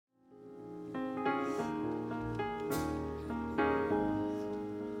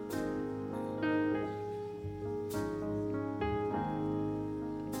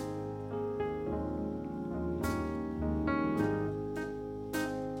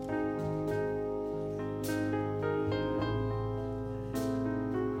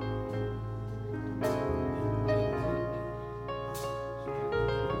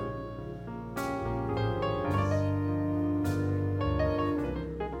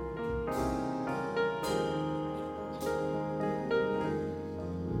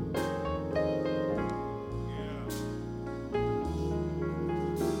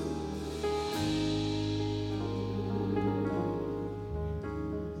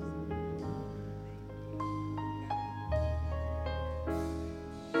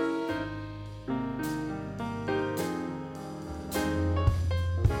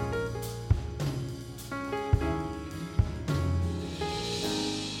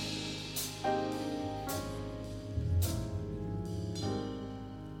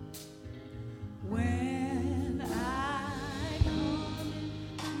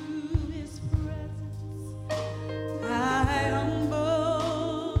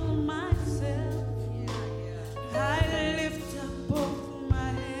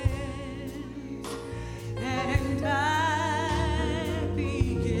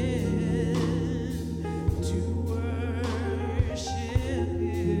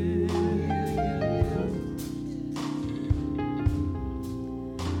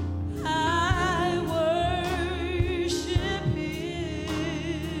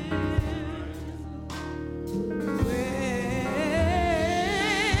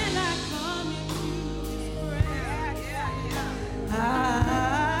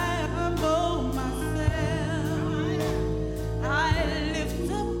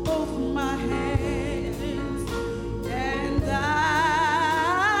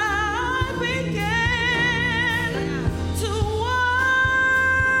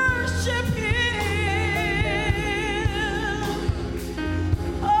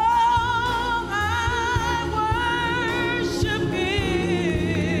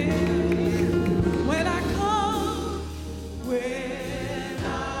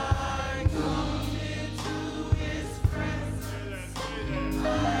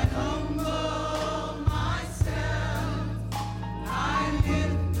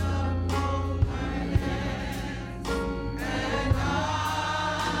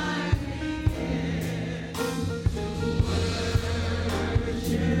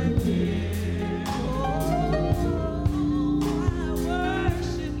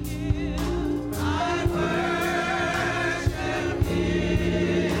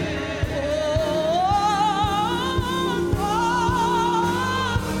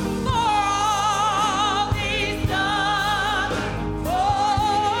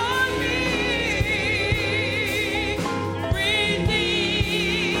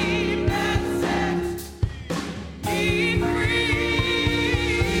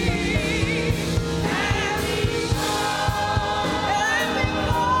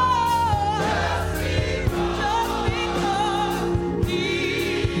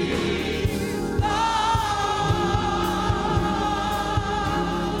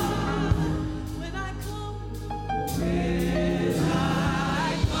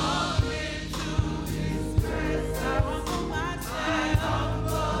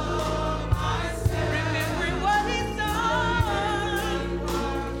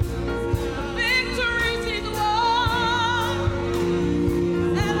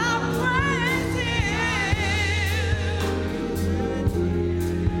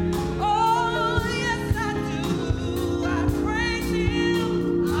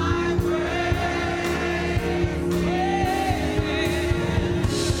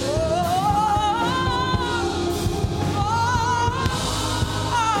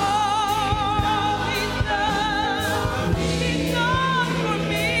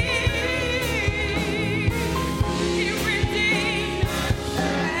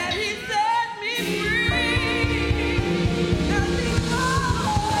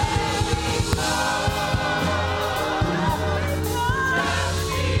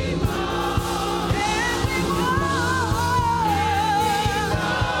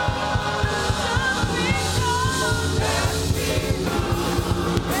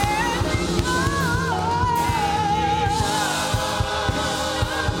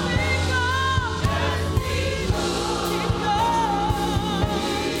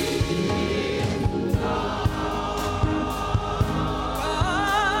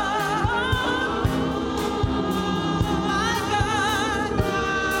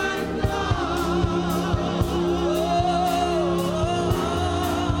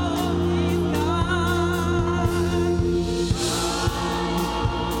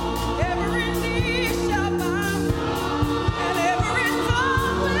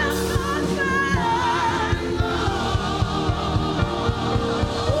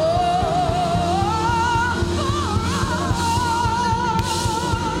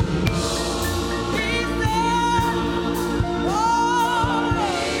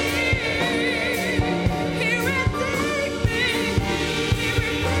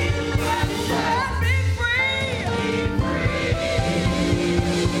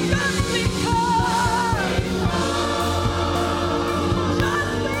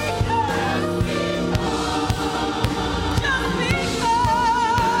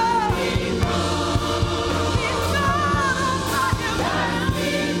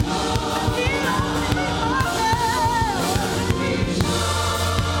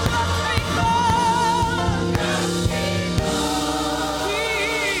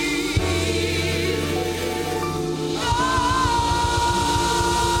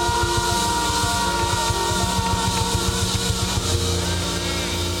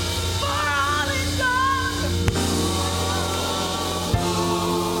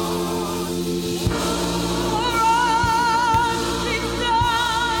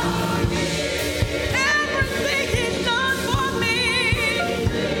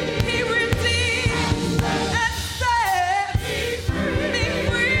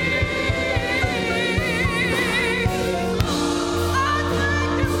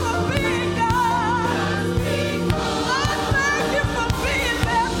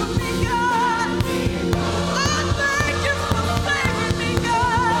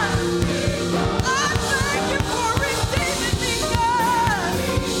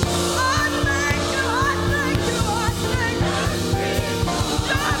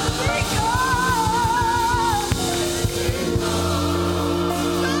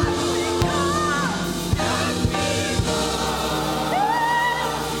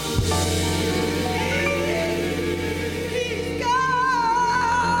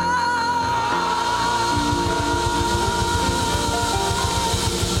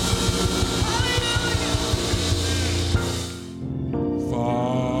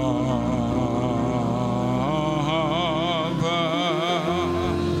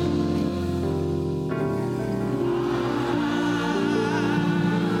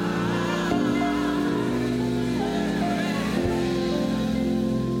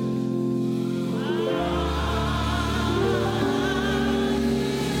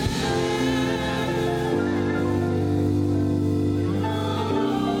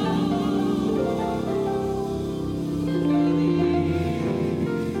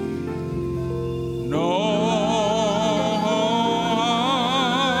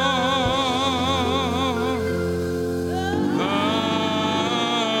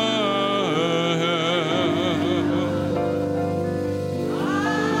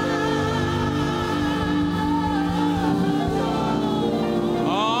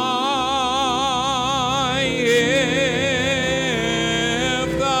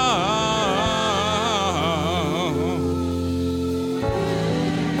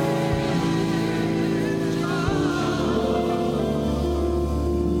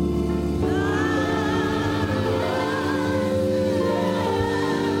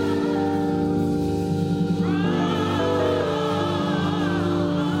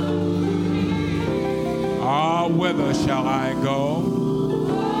whither shall I go?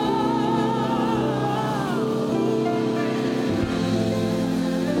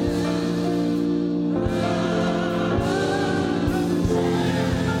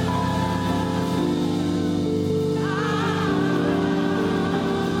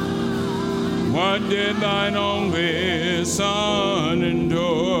 What did thine only Son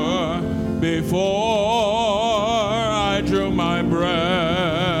endure before I drew my breath?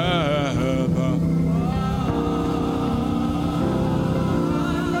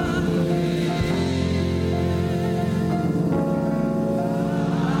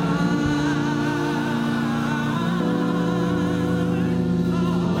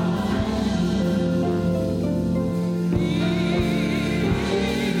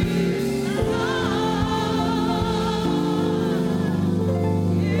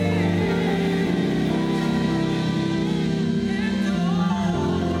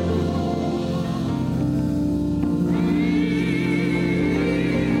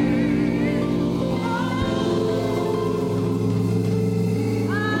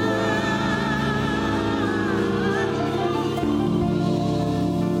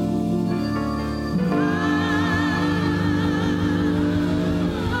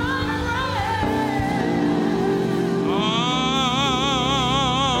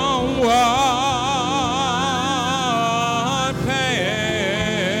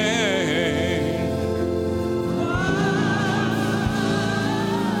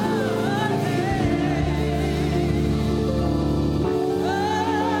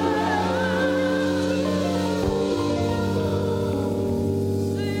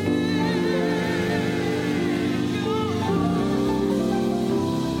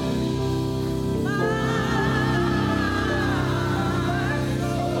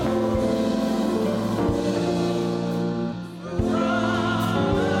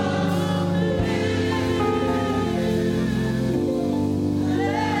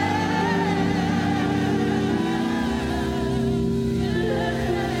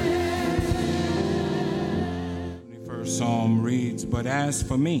 Psalm reads, "But as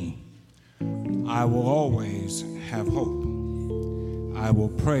for me, I will always have hope. I will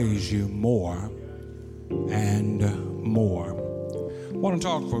praise you more and more." I want to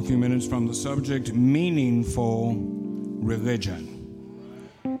talk for a few minutes from the subject, meaningful religion.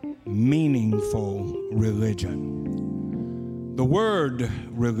 Meaningful religion. The word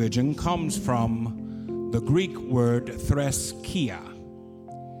religion comes from the Greek word threskia,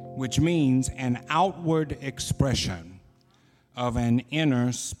 which means an outward expression of an inner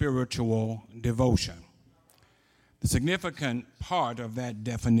spiritual devotion. The significant part of that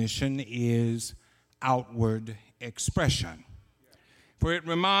definition is outward expression, for it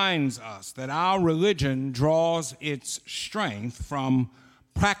reminds us that our religion draws its strength from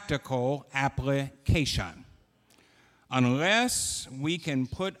practical application. Unless we can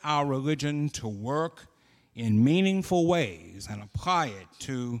put our religion to work in meaningful ways and apply it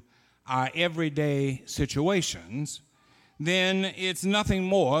to our everyday situations, then it's nothing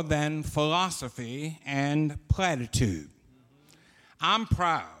more than philosophy and platitude. I'm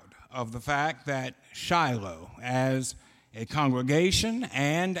proud of the fact that Shiloh, as a congregation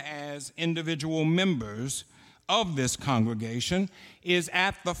and as individual members of this congregation, is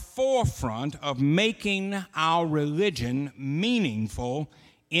at the forefront of making our religion meaningful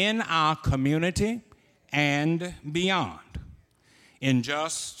in our community and beyond. In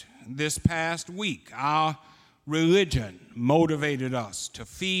just this past week, our religion motivated us to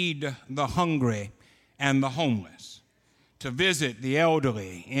feed the hungry and the homeless, to visit the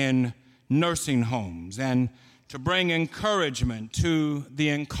elderly in nursing homes, and to bring encouragement to the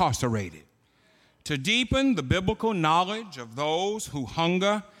incarcerated, to deepen the biblical knowledge of those who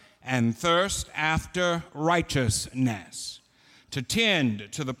hunger and thirst after righteousness, to tend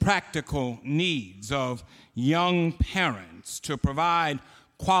to the practical needs of young parents, to provide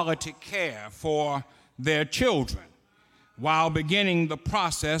quality care for their children, while beginning the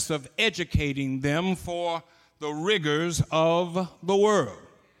process of educating them for the rigors of the world,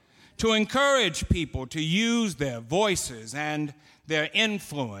 to encourage people to use their voices and their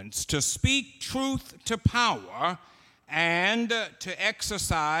influence to speak truth to power and to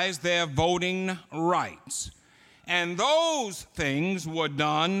exercise their voting rights. And those things were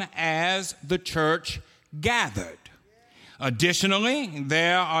done as the church gathered. Additionally,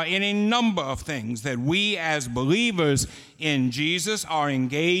 there are any number of things that we as believers in Jesus are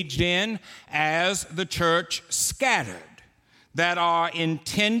engaged in as the church scattered that are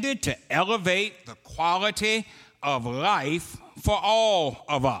intended to elevate the quality of life for all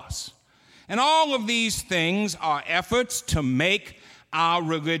of us. And all of these things are efforts to make our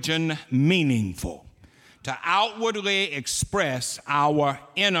religion meaningful, to outwardly express our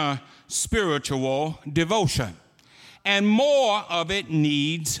inner spiritual devotion. And more of it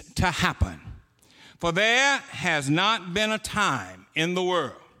needs to happen. For there has not been a time in the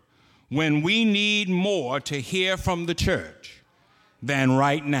world when we need more to hear from the church than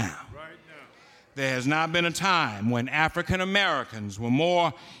right now. There has not been a time when African Americans were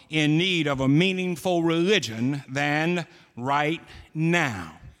more in need of a meaningful religion than right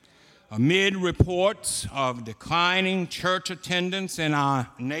now. Amid reports of declining church attendance in our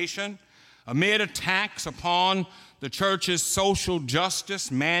nation, amid attacks upon the church's social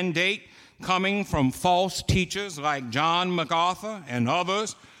justice mandate coming from false teachers like John MacArthur and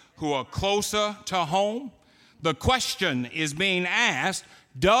others who are closer to home, the question is being asked,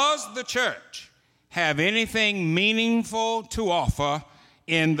 does the church have anything meaningful to offer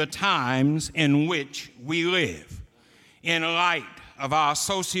in the times in which we live? In light of our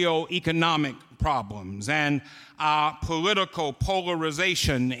socioeconomic problems and our political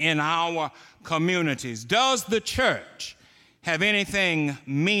polarization in our communities, does the church have anything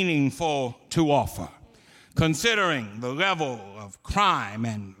meaningful to offer? Considering the level of crime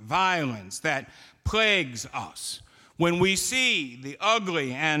and violence that plagues us, when we see the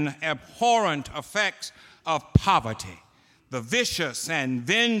ugly and abhorrent effects of poverty, the vicious and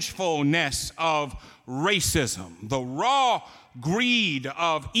vengefulness of racism, the raw greed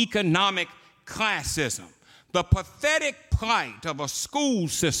of economic classism, the pathetic plight of a school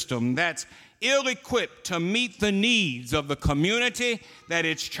system that's ill-equipped to meet the needs of the community that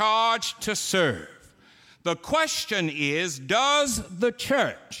it's charged to serve. The question is, does the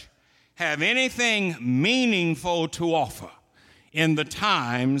church have anything meaningful to offer in the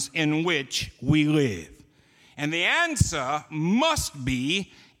times in which we live? And the answer must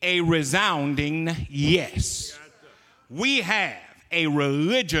be a resounding yes. We have a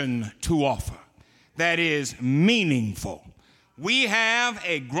religion to offer that is meaningful. We have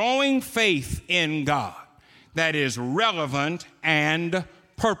a growing faith in God that is relevant and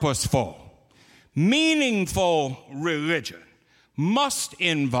purposeful. Meaningful religion must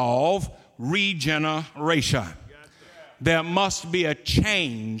involve regeneration. There must be a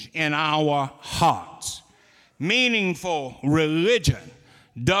change in our hearts. Meaningful religion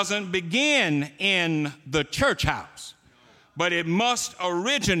doesn't begin in the church house, but it must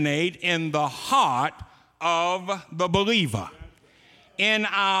originate in the heart of the believer. In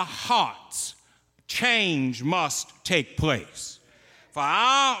our hearts, change must take place. For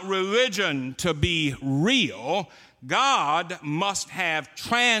our religion to be real, God must have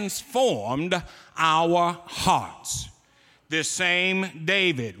transformed our hearts. This same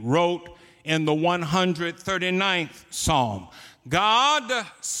David wrote in the 139th Psalm, God,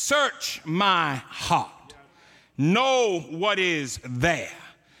 search my heart, know what is there.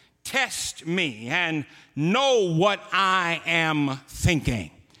 Test me and know what I am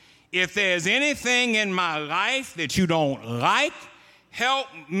thinking. If there's anything in my life that you don't like, help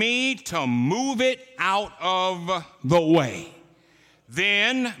me to move it out of the way.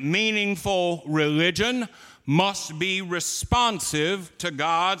 Then meaningful religion must be responsive to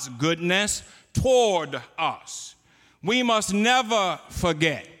God's goodness toward us. We must never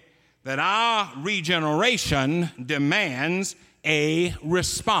forget that our regeneration demands a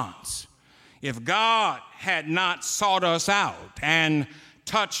response. If God had not sought us out and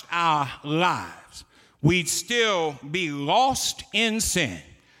touched our lives, we'd still be lost in sin,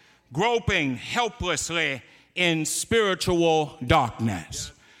 groping helplessly in spiritual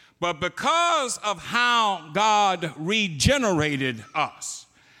darkness. But because of how God regenerated us,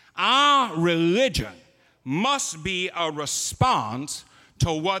 our religion must be a response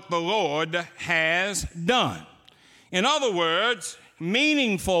to what the Lord has done. In other words,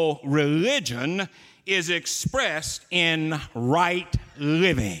 meaningful religion is expressed in right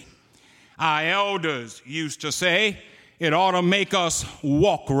living. Our elders used to say, it ought to make us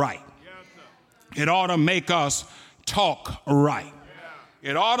walk right. It ought to make us talk right.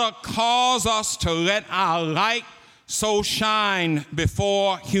 It ought to cause us to let our light so shine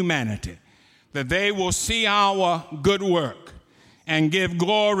before humanity that they will see our good work and give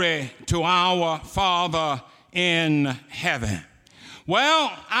glory to our Father in heaven.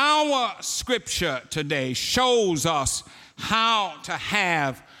 Well, our scripture today shows us how to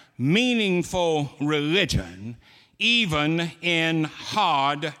have meaningful religion even in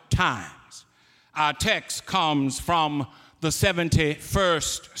hard times. Our text comes from the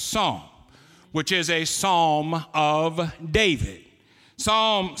 71st Psalm, which is a psalm of David.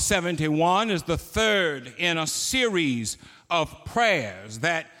 Psalm 71 is the third in a series of prayers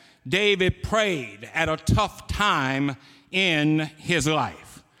that David prayed at a tough time in his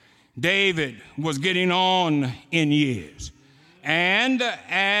life. David was getting on in years. And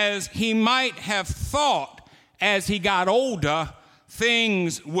as he might have thought as he got older,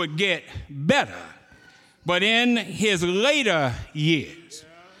 things would get better. But in his later years,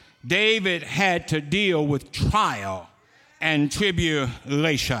 David had to deal with trial and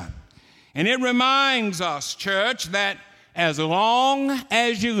tribulation. And it reminds us, church, that as long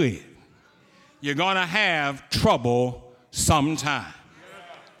as you live, you're going to have trouble sometime.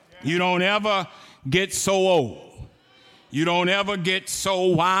 You don't ever get so old. You don't ever get so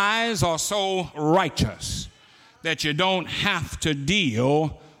wise or so righteous that you don't have to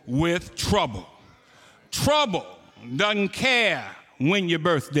deal with trouble. Trouble doesn't care when your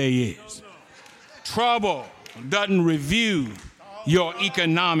birthday is. Trouble doesn't review your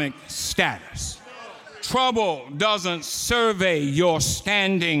economic status. Trouble doesn't survey your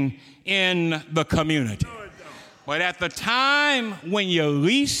standing in the community. But at the time when you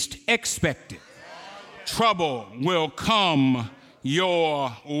least expect it, trouble will come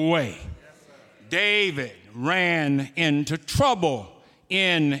your way. David ran into trouble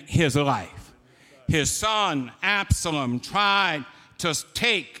in his life. His son Absalom tried to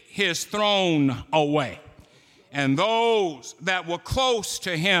take his throne away, and those that were close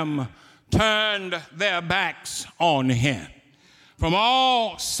to him turned their backs on him. From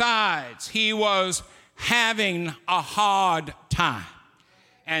all sides, he was having a hard time.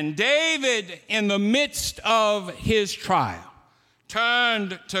 And David, in the midst of his trial,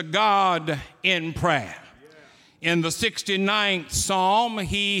 turned to God in prayer. In the 69th Psalm,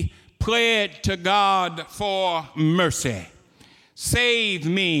 he pled to God for mercy. Save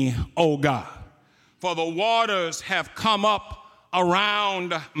me, O God, for the waters have come up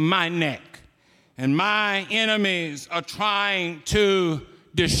around my neck, and my enemies are trying to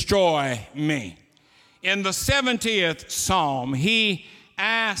destroy me. In the 70th Psalm, he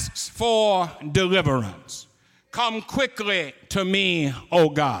asks for deliverance. Come quickly to me, O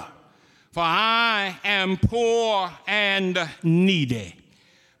God, for I am poor and needy.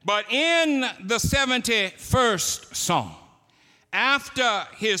 But in the 71st Psalm, after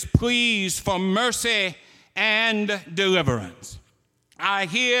his pleas for mercy and deliverance, I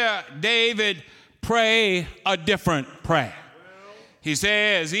hear David pray a different prayer. He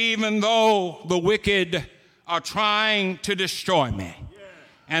says, even though the wicked are trying to destroy me,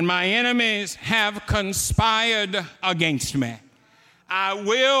 and my enemies have conspired against me, I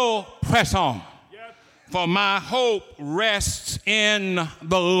will press on, for my hope rests in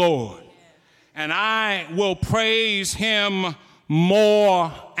the Lord, and I will praise him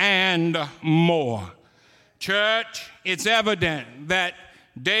more and more. Church, it's evident that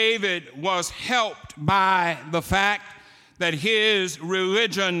David was helped by the fact that his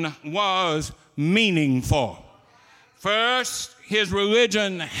religion was meaningful. First, his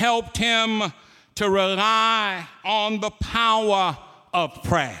religion helped him to rely on the power of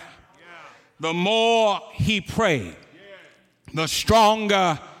prayer. The more he prayed, the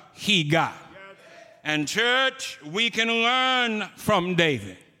stronger he got. And church, we can learn from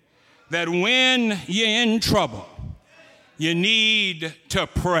David that when you're in trouble, you need to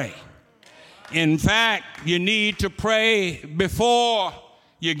pray. In fact, you need to pray before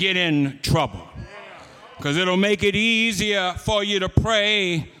you get in trouble, because it'll make it easier for you to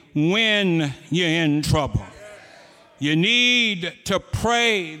pray when you're in trouble. You need to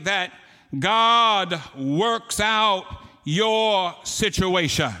pray that God works out your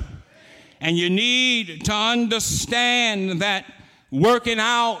situation. And you need to understand that working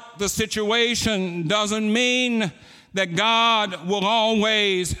out the situation doesn't mean that God will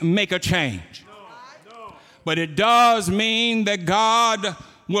always make a change. But it does mean that God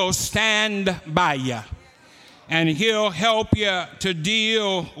will stand by you, and he'll help you to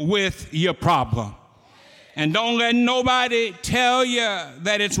deal with your problem. And don't let nobody tell you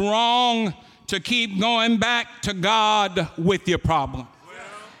that it's wrong to keep going back to God with your problem.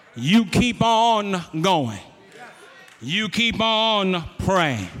 You keep on going. You keep on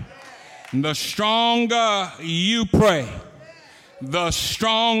praying. The stronger you pray, the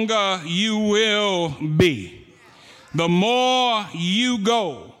stronger you will be. The more you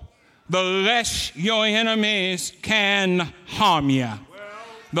go, the less your enemies can harm you.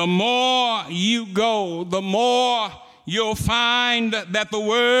 The more you go, the more you'll find that the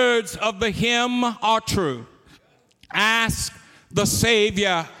words of the hymn are true. Ask the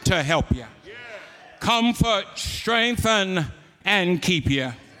Savior to help you. Comfort, strengthen, and keep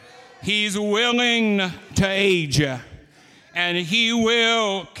you. He's willing to aid you, and he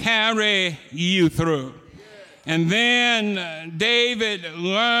will carry you through. And then David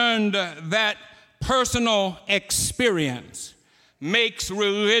learned that personal experience makes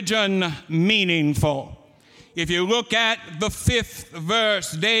religion meaningful. If you look at the 5th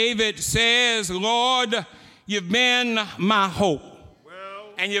verse, David says, Lord, you've been my hope,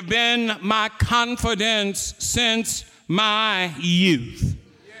 and you've been my confidence since my youth.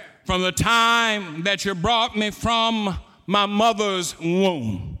 From the time that you brought me from my mother's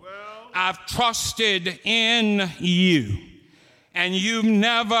womb, I've trusted in you, and you've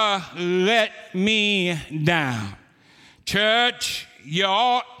never let me down. Church, you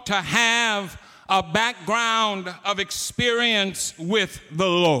ought to have a background of experience with the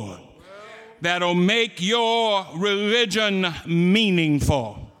Lord that'll make your religion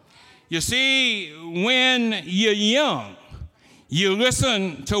meaningful. You see, when you're young, you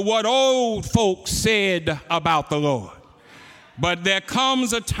listen to what old folks said about the Lord. But there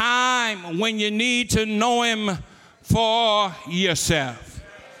comes a time when you need to know him for yourself.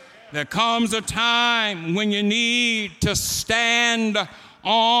 There comes a time when you need to stand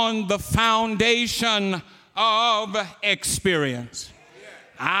on the foundation of experience.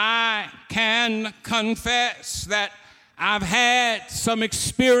 I can confess that I've had some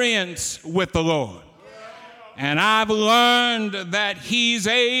experience with the Lord, and I've learned that he's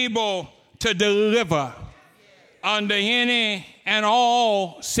able to deliver under any and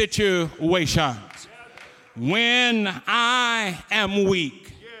all situations. When I am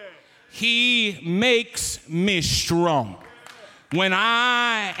weak, he makes me strong. When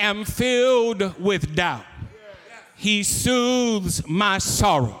I am filled with doubt, he soothes my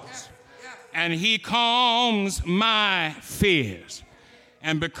sorrows, and he calms my fears.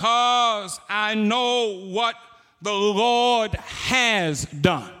 And because I know what the Lord has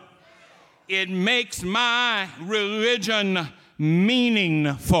done, it makes my religion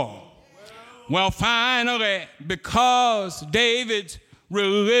meaningful. Well, finally, because David's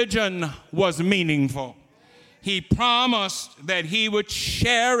religion was meaningful, he promised that he would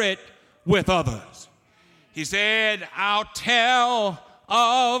share it with others. He said, I'll tell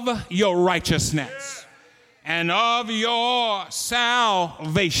of your righteousness and of your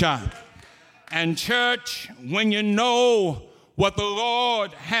salvation. And church, when you know what the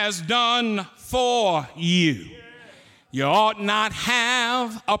Lord has done for you, you ought not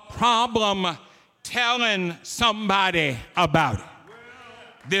have a problem telling somebody about it.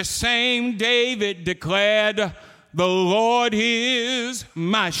 This same David declared, the Lord is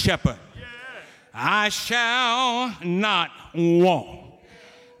my shepherd. I shall not want.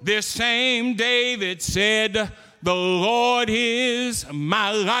 This same David said, the Lord is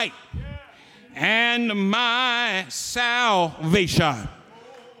my light and my salvation.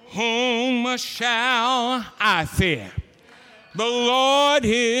 Whom shall I fear? The Lord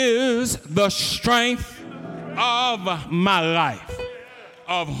is the strength of my life.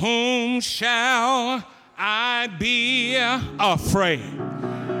 Of whom shall I be afraid?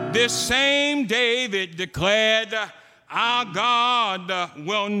 This same David declared, our God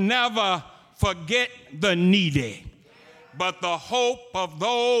will never forget the needy, but the hope of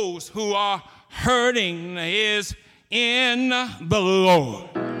those who are hurting is in the Lord.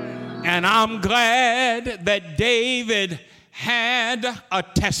 And I'm glad that David had a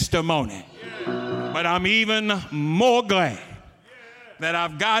testimony, but I'm even more glad that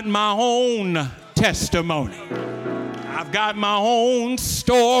I've got my own testimony. I've got my own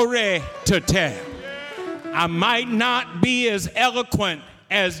story to tell. I might not be as eloquent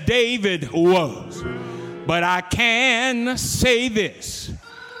as David was, but I can say this: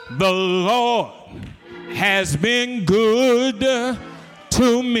 the Lord has been good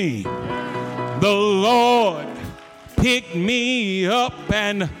to me. The Lord picked me up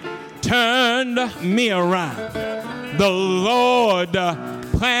and turned me around. The Lord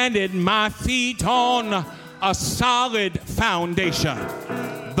planted my feet on a solid foundation.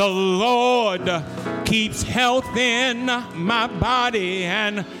 The Lord keeps health in my body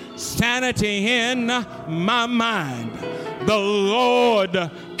and sanity in my mind. The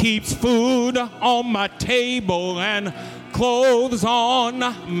Lord keeps food on my table and clothes on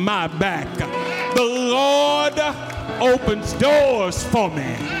my back. The Lord opens doors for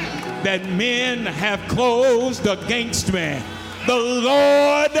me that men have closed against me. The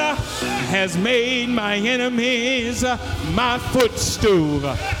Lord has made my enemies my footstool.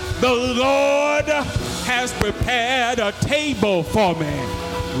 The Lord has prepared a table for me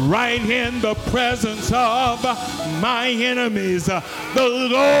right in the presence of my enemies. The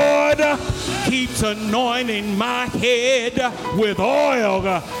Lord keeps anointing my head with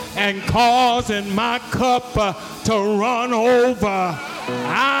oil and causing my cup to run over.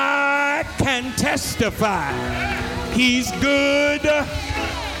 I can testify. He's good.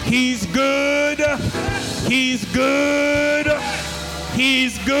 He's good. He's good.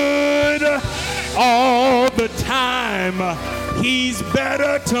 He's good all the time. He's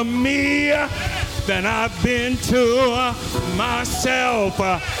better to me than I've been to myself.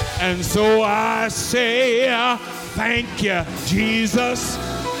 And so I say, thank you, Jesus.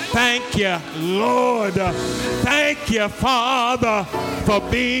 Thank you, Lord. Thank you, Father, for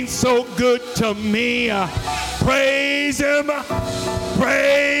being so good to me. Praise Him,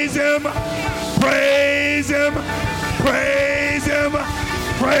 praise Him, praise Him, praise Him,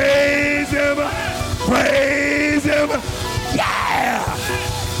 praise Him, praise Him. Yeah,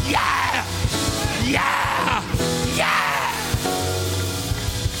 yeah, yeah, yeah.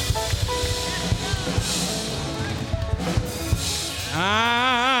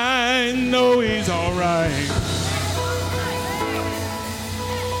 I know He's all right.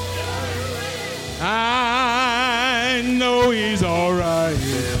 I know He's all right.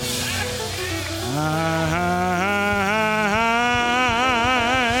 I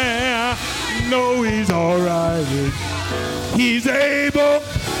know He's all right. He's able,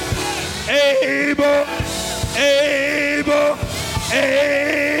 able, able,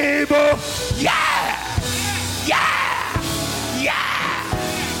 able. Yeah!